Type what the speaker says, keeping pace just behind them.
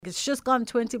It's just gone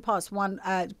 20 past 1,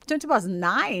 20 past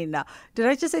 9. Did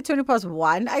I just say 20 past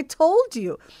 1? I told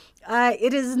you.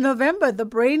 It is November. The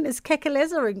brain is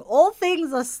kekelezering. All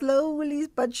things are slowly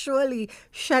but surely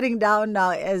shutting down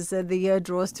now as the year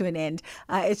draws to an end.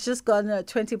 It's just gone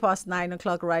 20 past 9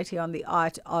 o'clock right here on the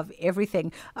Art of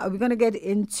Everything. We're going to get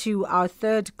into our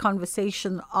third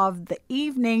conversation of the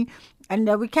evening. And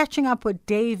we're catching up with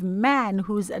Dave Mann,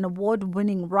 who's an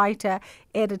award-winning writer,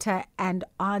 editor, and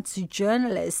arts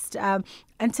journalist.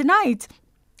 And tonight,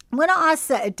 I'm going to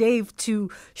ask Dave to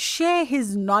share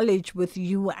his knowledge with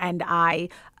you and I,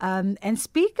 and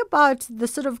speak about the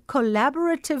sort of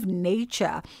collaborative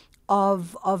nature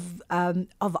of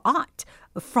art,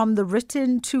 from the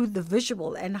written to the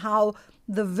visual, and how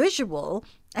the visual,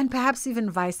 and perhaps even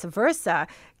vice versa,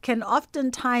 can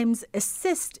oftentimes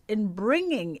assist in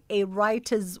bringing a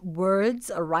writer's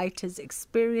words, a writer's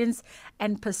experience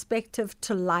and perspective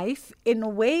to life in a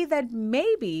way that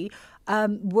maybe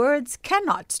words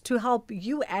cannot, to help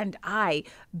you and I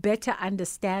better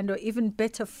understand or even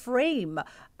better frame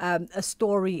a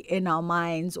story in our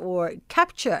minds, or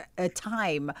capture a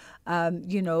time,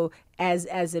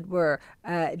 as it were.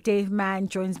 Dave Mann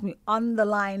joins me on the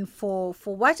line for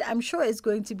what I'm sure is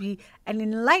going to be an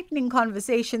enlightening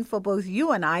conversation for both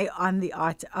you and I on the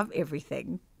Art of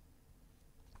Everything.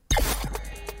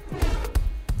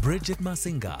 Bridget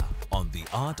Masinga on the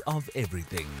Art of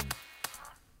Everything.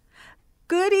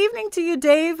 Good evening to you,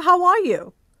 Dave. How are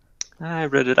you? Hi,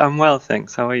 Bridget. I'm well,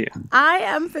 thanks. How are you? I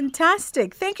am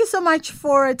fantastic. Thank you so much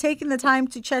for taking the time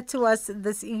to chat to us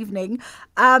this evening.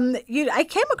 I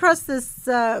came across this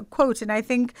quote, and I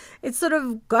think it sort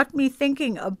of got me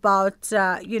thinking about,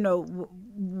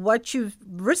 what you've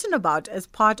written about as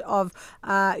part of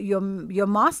your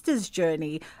master's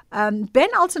journey. Ben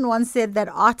Elton once said that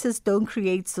artists don't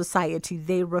create society,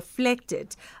 they reflect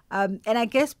it. And I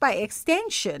guess by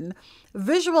extension,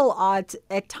 visual art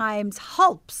at times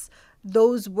helps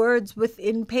those words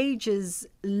within pages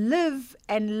live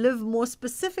more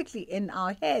specifically in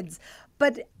our heads.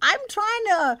 But I'm trying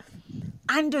to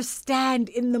understand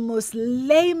in the most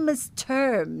lamest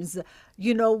terms,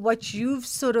 what you've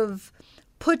sort of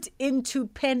put into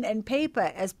pen and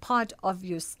paper as part of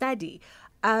your study.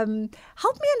 Help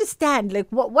me understand,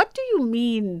 what do you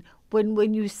mean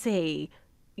when you say,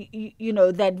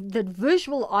 that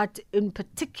visual art in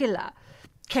particular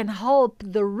can help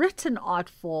the written art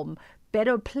form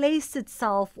better place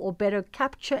itself or better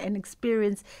capture an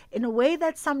experience in a way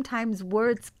that sometimes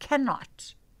words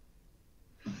cannot?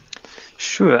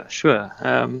 Sure.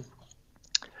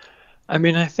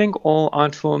 I think all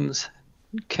art forms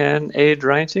can aid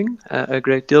writing a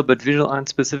great deal, but visual art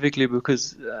specifically,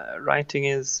 because writing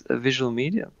is a visual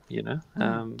medium,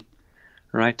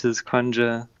 Writers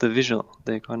conjure the visual,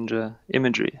 they conjure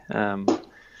imagery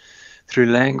through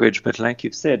language, but like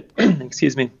you've said,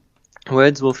 excuse me,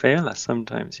 words will fail us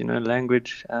sometimes,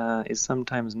 language is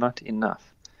sometimes not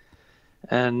enough.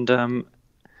 And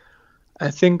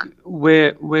I think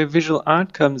where visual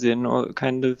art comes in, or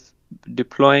kind of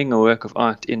deploying a work of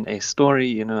art in a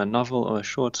story, a novel or a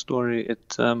short story,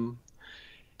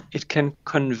 it can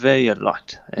convey a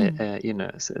lot.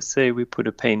 Say we put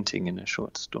a painting in a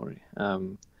short story.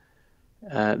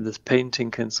 This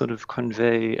painting can sort of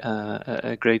convey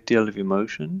a great deal of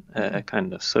emotion, a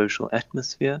kind of social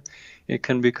atmosphere. It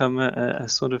can become a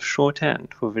sort of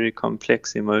shorthand for very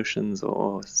complex emotions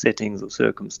or settings or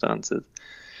circumstances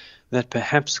that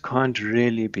perhaps can't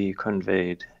really be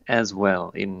conveyed as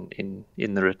well in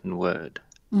the written word.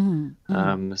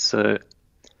 So,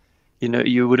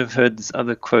 you would have heard this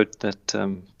other quote that,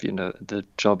 the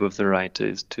job of the writer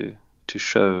is to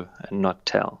show and not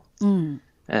tell.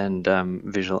 And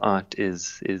visual art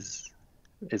is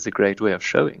a great way of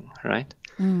showing, right?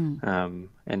 And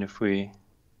if we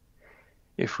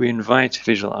invite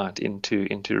visual art into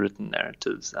written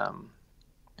narratives,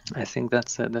 I think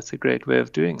that's a great way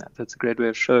of doing that. That's a great way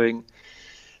of showing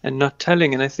and not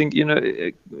telling. And I think,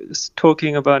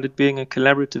 talking about it being a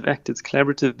collaborative act, it's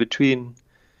collaborative between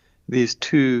these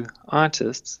two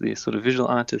artists, the sort of visual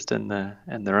artist and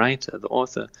the writer, the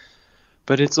author.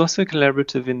 But it's also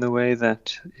collaborative in the way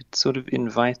that it sort of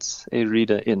invites a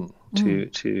reader in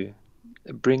to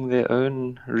bring their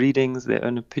own readings, their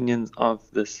own opinions of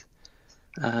this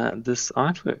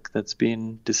artwork that's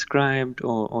been described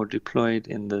or deployed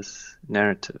in this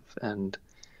narrative, and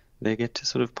they get to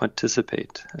sort of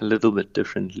participate a little bit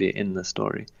differently in the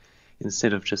story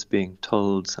instead of just being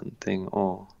told something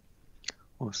or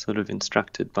sort of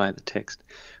instructed by the text,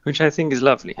 which I think is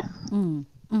lovely.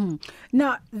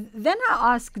 Now, then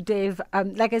I ask Dave,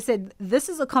 like I said, this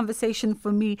is a conversation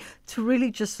for me to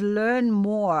really just learn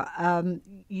more,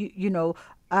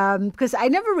 because I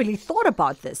never really thought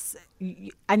about this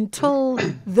until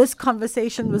this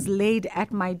conversation was laid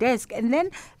at my desk. And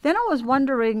then I was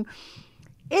wondering,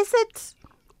 is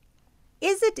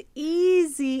it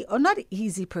easy, or not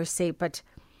easy per se, but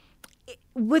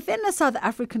within a South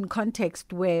African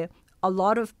context where a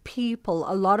lot of people,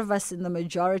 a lot of us in the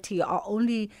majority, are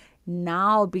only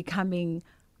now becoming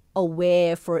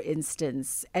aware, for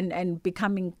instance, and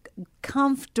becoming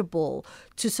comfortable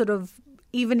to sort of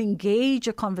even engage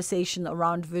a conversation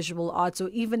around visual arts, or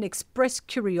even express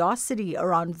curiosity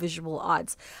around visual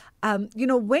arts. When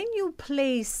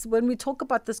we talk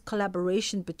about this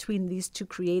collaboration between these two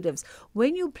creatives,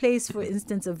 when you place, for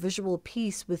instance, a visual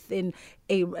piece within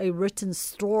a written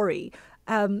story,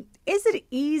 is it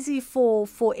easy for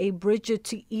a Bridget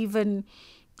to even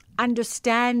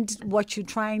understand what you're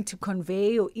trying to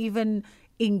convey, or even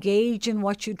engage in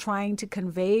what you're trying to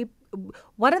convey?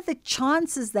 What are the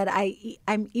chances that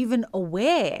I'm even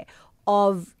aware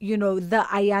of, the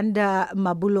Ayanda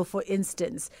Mabulo, for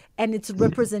instance, and its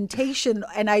representation?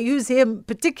 And I use him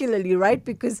particularly, right,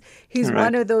 because he's Right.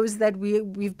 one of those that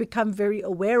we've become very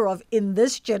aware of in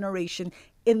this generation,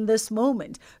 in this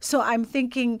moment. So I'm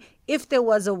thinking, if there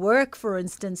was a work, for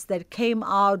instance, that came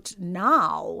out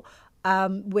now,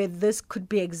 where this could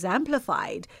be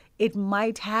exemplified, it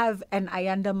might have an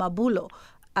Ayanda Mabulo.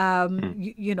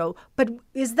 But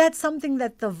is that something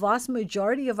that the vast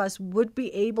majority of us would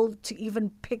be able to even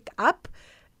pick up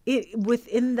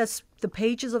within the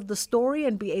pages of the story,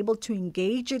 and be able to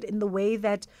engage it in the way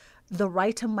that the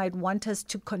writer might want us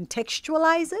to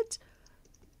contextualize it?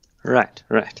 Right.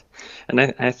 And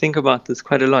I think about this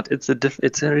quite a lot. It's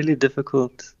a really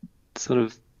difficult sort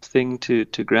of thing to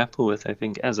grapple with, I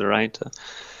think, as a writer.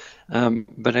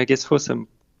 But I guess for some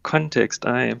context,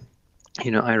 I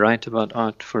write about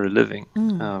art for a living,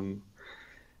 and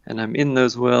I'm in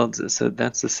those worlds. So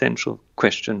that's the central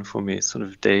question for me, sort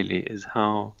of daily, is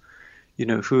how,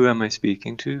 who am I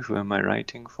speaking to? Who am I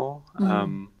writing for?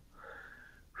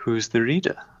 Who's the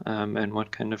reader? And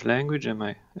what kind of language am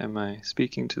I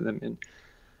speaking to them in?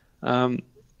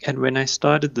 And when I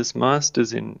started this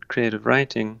master's in creative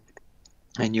writing,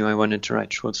 I knew I wanted to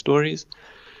write short stories,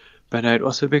 but I'd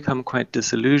also become quite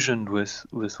disillusioned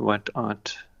with what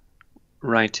art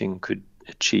writing could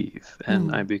achieve,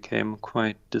 and I became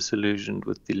quite disillusioned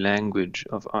with the language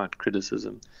of art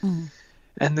criticism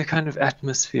and the kind of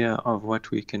atmosphere of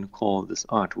what we can call this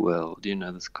art world,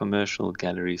 this commercial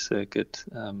gallery circuit,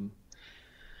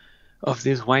 of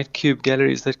these white cube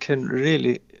galleries that can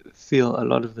really feel a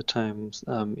lot of the times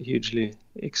hugely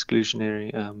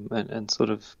exclusionary, and sort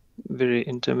of very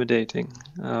intimidating.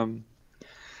 And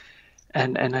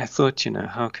I thought,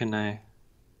 how can I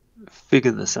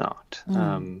figure this out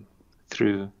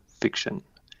through fiction,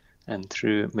 and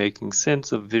through making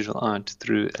sense of visual art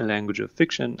through a language of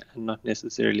fiction, and not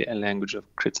necessarily a language of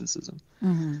criticism.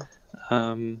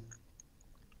 And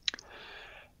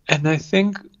I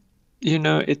think,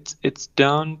 it's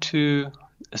down to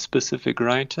a specific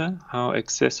writer, how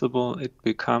accessible it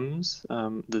becomes,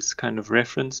 this kind of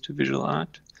reference to visual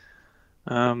art.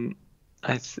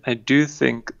 I do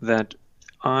think that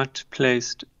art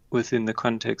placed within the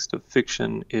context of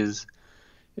fiction is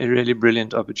a really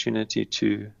brilliant opportunity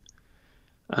to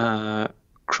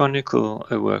chronicle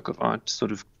a work of art,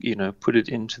 sort of, put it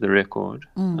into the record,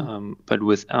 but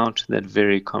without that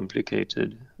very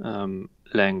complicated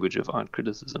language of art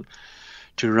criticism,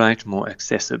 to write more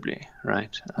accessibly,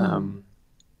 right?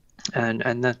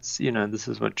 And that's, this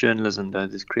is what journalism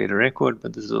does, is create a record,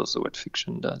 but this is also what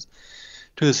fiction does,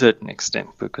 to a certain extent,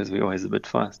 because we're always a bit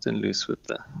fast and loose with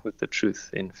the truth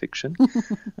in fiction.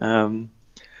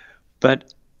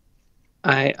 But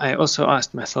I also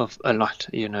asked myself a lot,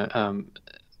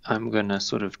 I'm going to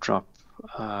sort of drop,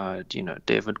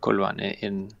 David Kolwane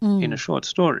in a short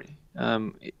story.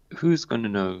 Who's going to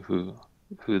know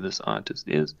who this artist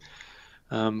is?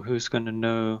 Who's going to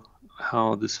know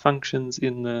how this functions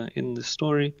in the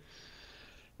story?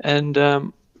 And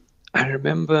I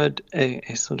remembered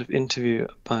a sort of interview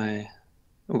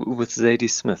with Zadie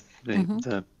Smith,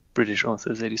 the British author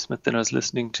Zadie Smith, that I was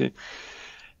listening to.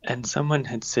 And someone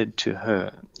had said to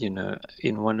her,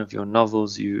 in one of your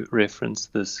novels, you reference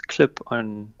this clip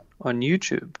on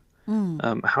YouTube.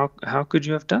 How could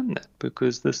you have done that?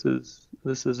 Because this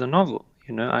is a novel.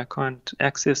 I can't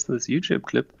access this YouTube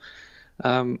clip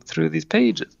through these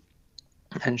pages.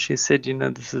 And she said,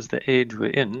 this is the age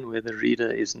we're in, where the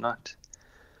reader is not.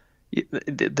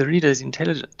 The reader is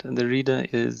intelligent, and the reader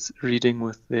is reading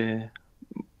with their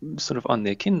sort of on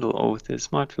their Kindle or with their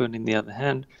smartphone in the other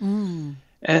hand.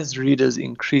 As readers,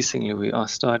 increasingly, we are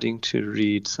starting to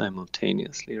read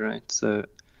simultaneously, right? So,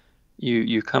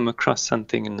 you come across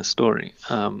something in the story,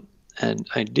 and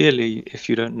ideally, if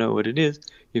you don't know what it is,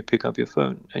 you pick up your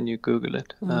phone and you Google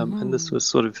it. And this was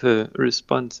sort of her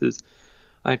response: is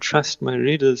I trust my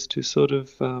readers to sort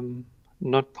of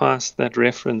not pass that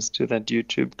reference to that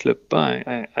YouTube clip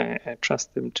by. I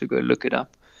trust them to go look it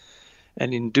up.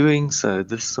 And in doing so,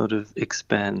 this sort of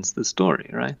expands the story,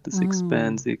 right? This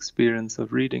expands the experience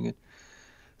of reading it.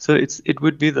 So it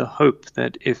would be the hope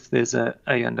that if there's a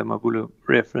Ayanda Mabulo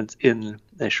reference in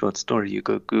a short story, you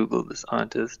go Google this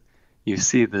artist, you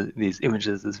see these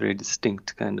images, this very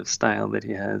distinct kind of style that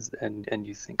he has, and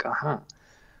you think, aha,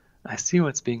 I see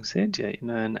what's being said here,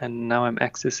 and now I'm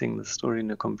accessing the story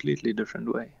in a completely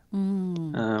different way.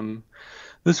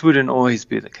 This wouldn't always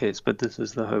be the case, but this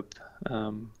is the hope.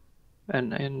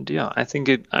 And yeah,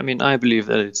 I believe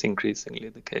that it's increasingly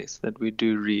the case that we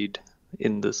do read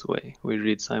in this way. We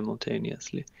read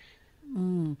simultaneously.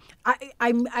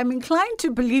 I'm inclined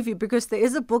to believe you, because there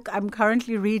is a book I'm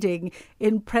currently reading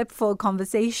in prep for a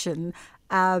conversation,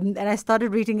 and I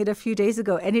started reading it a few days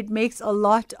ago, and it makes a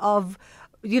lot of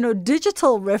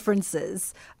digital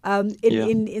references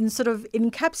in sort of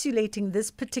encapsulating this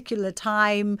particular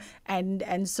time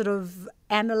and sort of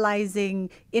analyzing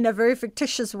in a very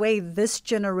fictitious way this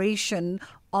generation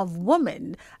of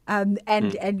women,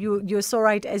 and you're so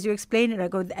right as you explain it. I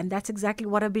go, and that's exactly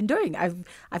what I've been doing.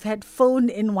 I've had phone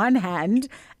in one hand,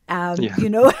 and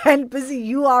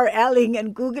busy URLing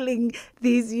and Googling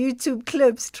these YouTube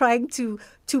clips, trying to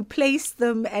place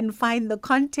them and find the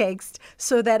context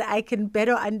so that I can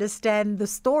better understand the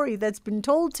story that's been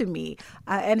told to me,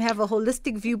 and have a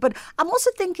holistic view. But I'm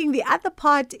also thinking the other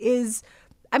part is,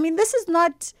 this is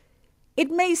not, it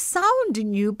may sound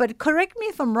new, but correct me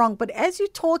if I'm wrong, but as you're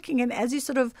talking and as you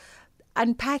sort of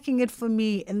unpacking it for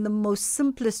me in the most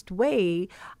simplest way,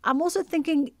 I'm also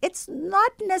thinking it's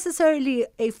not necessarily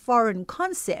a foreign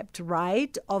concept,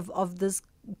 right, of this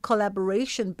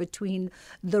collaboration between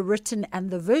the written and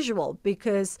the visual,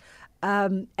 because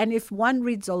and if one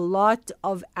reads a lot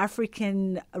of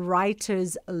African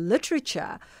writers'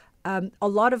 literature, a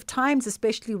lot of times,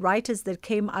 especially writers that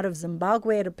came out of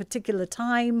Zimbabwe at a particular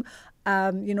time,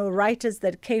 writers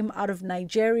that came out of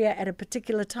Nigeria at a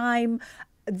particular time,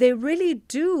 they really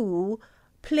do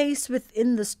place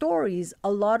within the stories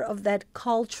a lot of that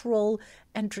cultural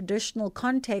and traditional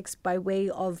context by way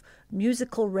of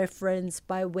musical reference,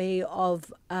 by way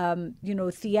of,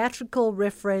 theatrical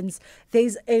reference.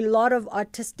 There's a lot of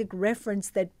artistic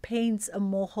reference that paints a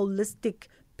more holistic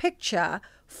picture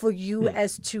for you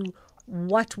as to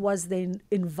what was the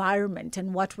environment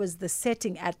and what was the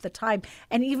setting at the time.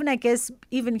 And even, I guess,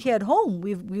 even here at home,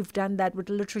 we've done that with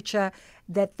literature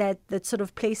that sort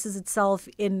of places itself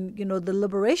in, the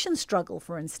liberation struggle,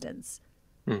 for instance.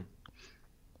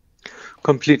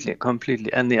 Completely.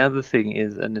 And the other thing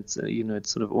is, and it's it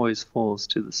sort of always falls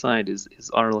to the side, is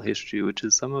oral history, which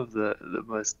is some of the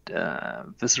most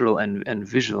visceral and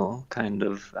visual kind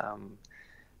of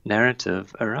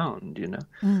narrative around, and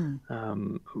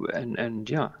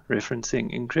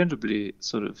referencing incredibly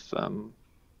sort of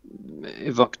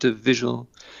evocative visual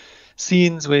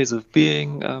scenes, ways of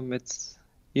being.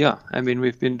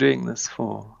 We've been doing this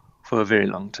for a very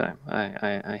long time.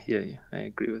 I hear you. I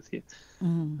agree with you.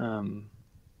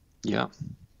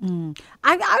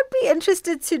 I'd be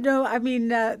interested to know,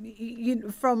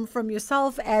 from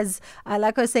yourself, as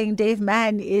like I was saying, Dave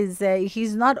Mann is,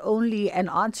 he's not only an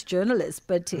arts journalist,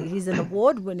 but he's an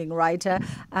award-winning writer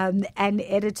and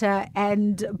editor.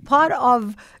 And part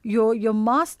of your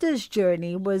master's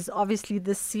journey was obviously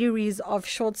the series of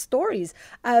short stories.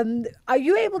 Are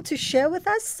you able to share with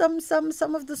us some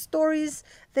of the stories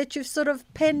that you've sort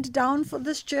of penned down for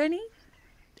this journey?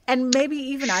 And maybe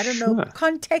even, I don't know,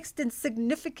 context and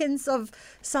significance of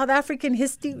South African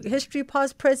history,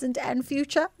 past, present, and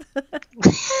future?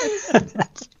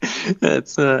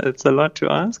 It's a lot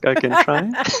to ask. I can try.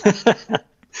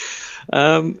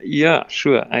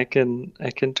 Sure. I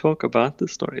can talk about the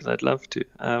stories. I'd love to.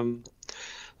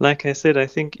 Like I said, I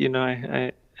think,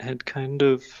 I had kind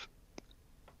of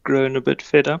grown a bit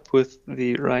fed up with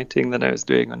the writing that I was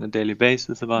doing on a daily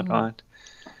basis about art.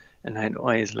 And I'd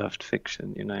always loved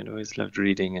fiction, I'd always loved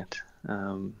reading it.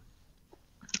 And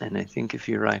I think if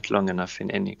you write long enough in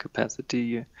any capacity,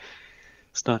 you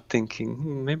start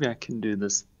thinking, maybe I can do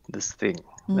this thing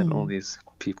that all these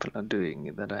people are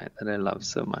doing, that I love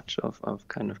so much, of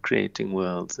kind of creating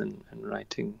worlds and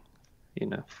writing,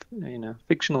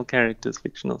 fictional characters,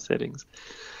 fictional settings.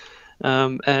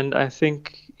 And I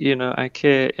think, I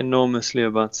care enormously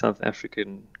about South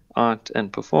African art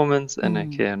and performance, and I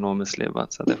care enormously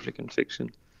about South African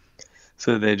fiction.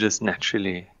 So they just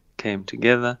naturally came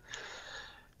together.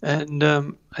 And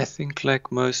I think,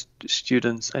 like most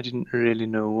students, I didn't really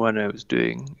know what I was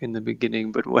doing in the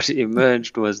beginning, but what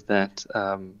emerged was that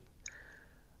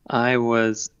I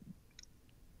was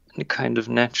kind of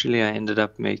naturally, I ended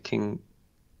up making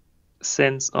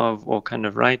sense of, or kind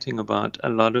of writing about, a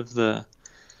lot of the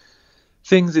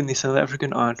things in the South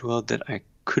African art world that I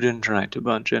couldn't write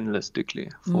about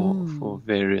journalistically for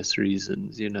various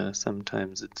reasons. You know,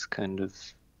 sometimes it's kind of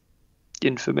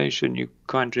information you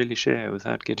can't really share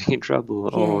without getting in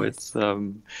trouble, or it's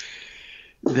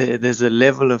Yes. there's a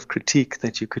level of critique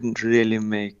that you couldn't really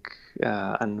make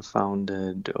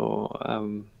unfounded, or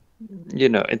you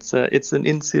know, it's an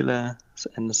insular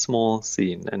and a small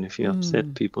scene, and if you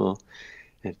upset people,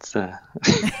 it's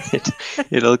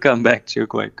it'll come back to you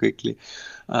quite quickly.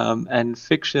 And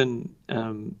fiction,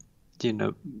 you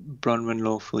know, Bronwyn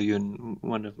Lawful Yun,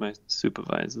 one of my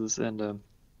supervisors and a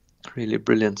really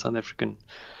brilliant South African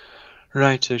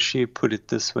writer, she put it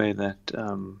this way, that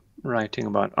writing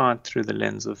about art through the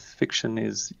lens of fiction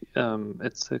is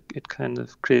it kind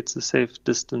of creates a safe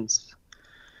distance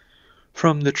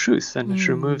from the truth, and it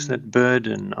removes that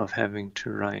burden of having to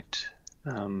write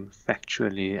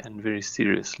factually and very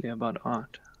seriously about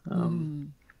art.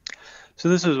 So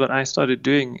this is what I started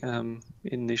doing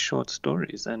in these short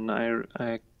stories, and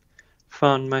I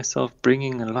found myself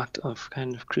bringing a lot of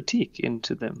kind of critique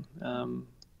into them.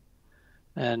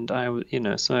 And you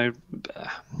know, so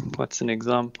what's an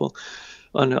example?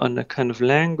 On a kind of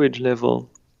language level,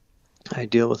 I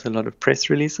deal with a lot of press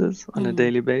releases on a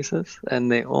daily basis,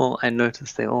 and I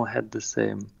noticed they all had the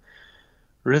same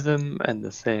rhythm and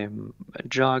the same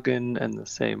jargon and the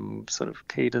same sort of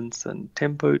cadence and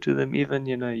tempo to them. Even,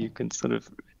 you know, you can sort of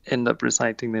end up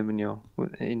reciting them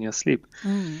in your sleep.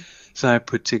 So I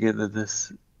put together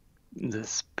this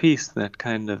piece that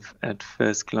kind of at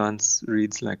first glance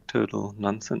reads like total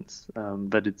nonsense,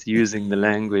 but it's using the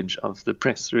language of the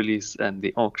press release and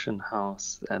the auction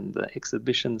house and the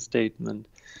exhibition statement,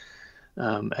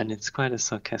 and it's quite a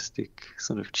sarcastic,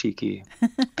 sort of cheeky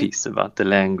piece about the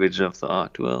language of the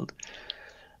art world.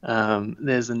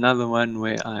 There's another one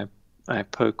where I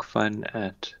poke fun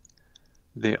at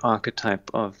the archetype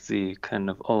of the kind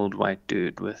of old white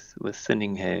dude with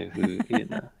thinning hair, who, you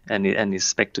know, and his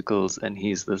spectacles, and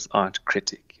he's this art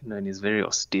critic, you know, and he's very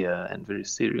austere and very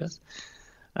serious,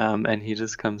 and he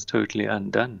just comes totally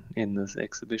undone in this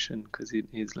exhibition because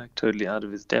he's like totally out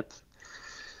of his depth.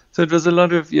 So it was a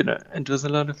lot of, you know, it was a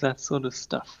lot of that sort of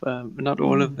stuff. Not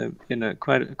all of them, you know,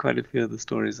 quite a few of the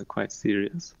stories are quite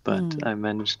serious, but I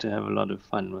managed to have a lot of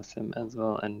fun with them as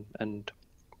well, and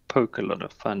poke a lot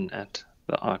of fun at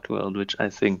the art world, which I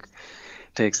think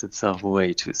takes itself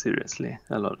way too seriously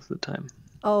a lot of the time.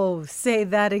 Oh, say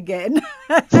that again.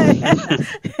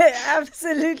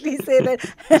 Absolutely say that.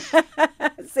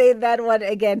 Say that one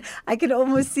again. I can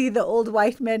almost see the old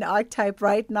white man archetype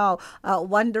right now,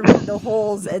 wandering the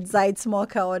halls at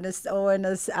Zeitsmoker on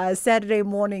a Saturday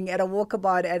morning at a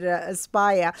walkabout at a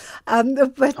Aspire.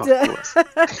 But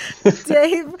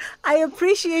Dave, I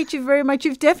appreciate you very much.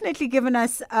 You've definitely given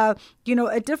us, you know,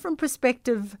 a different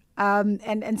perspective,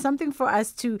 and something for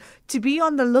us to be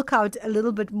on the lookout a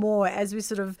little bit more as we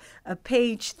sort of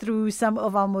page through some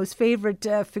of our most favorite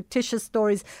fictitious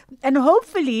stories. And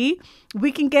hopefully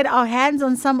we can get our hands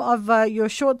on some of your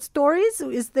short stories.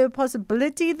 Is there a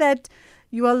possibility that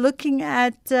you are looking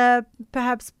at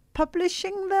perhaps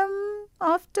publishing them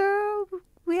after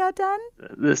we are done?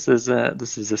 This is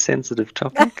a sensitive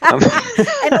topic.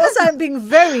 And also I'm being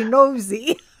very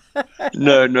nosy.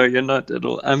 No, you're not at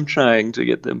all. I'm trying to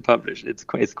get them published. It's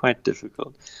quite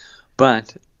difficult,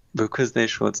 but because they're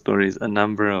short stories, a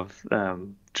number of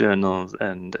journals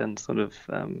and sort of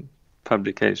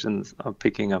publications are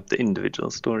picking up the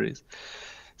individual stories.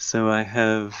 So I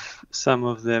have some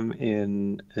of them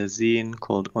in a zine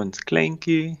called Ons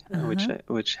Kleinkie,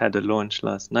 which had a launch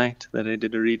last night that I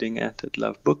did a reading at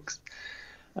Love Books.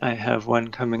 I have one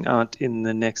coming out in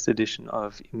the next edition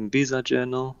of Imbiza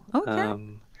Journal. Okay.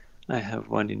 I have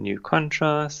one in New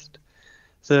Contrast.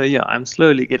 So yeah, I'm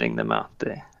slowly getting them out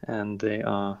there, and they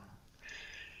are.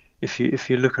 If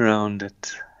you look around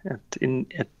at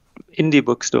indie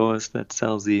bookstores that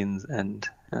sell zines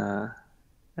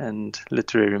and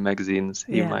literary magazines,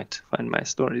 you might find my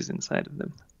stories inside of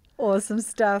them. Awesome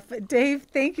stuff. Dave,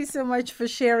 thank you so much for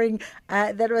sharing.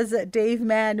 That was Dave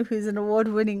Mann, who's an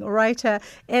award-winning writer,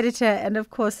 editor, and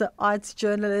of course, an arts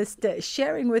journalist,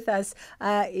 sharing with us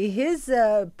his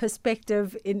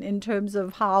perspective in terms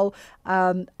of how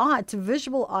art,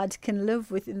 visual art, can live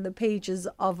within the pages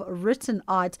of written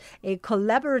art, a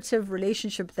collaborative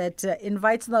relationship that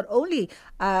invites not only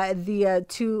the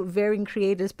two varying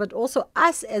creators, but also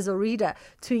us as a reader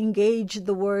to engage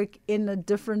the work in a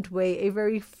different way, a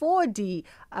very 4D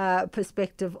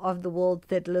perspective of the world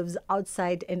that lives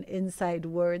outside and inside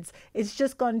words. It's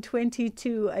just gone 20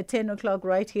 to 10 o'clock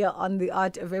right here on The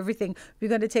Art of Everything. We're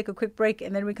going to take a quick break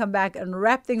and then we come back and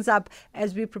wrap things up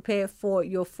as we prepare for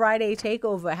your Friday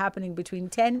takeover happening between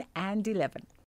 10 and 11.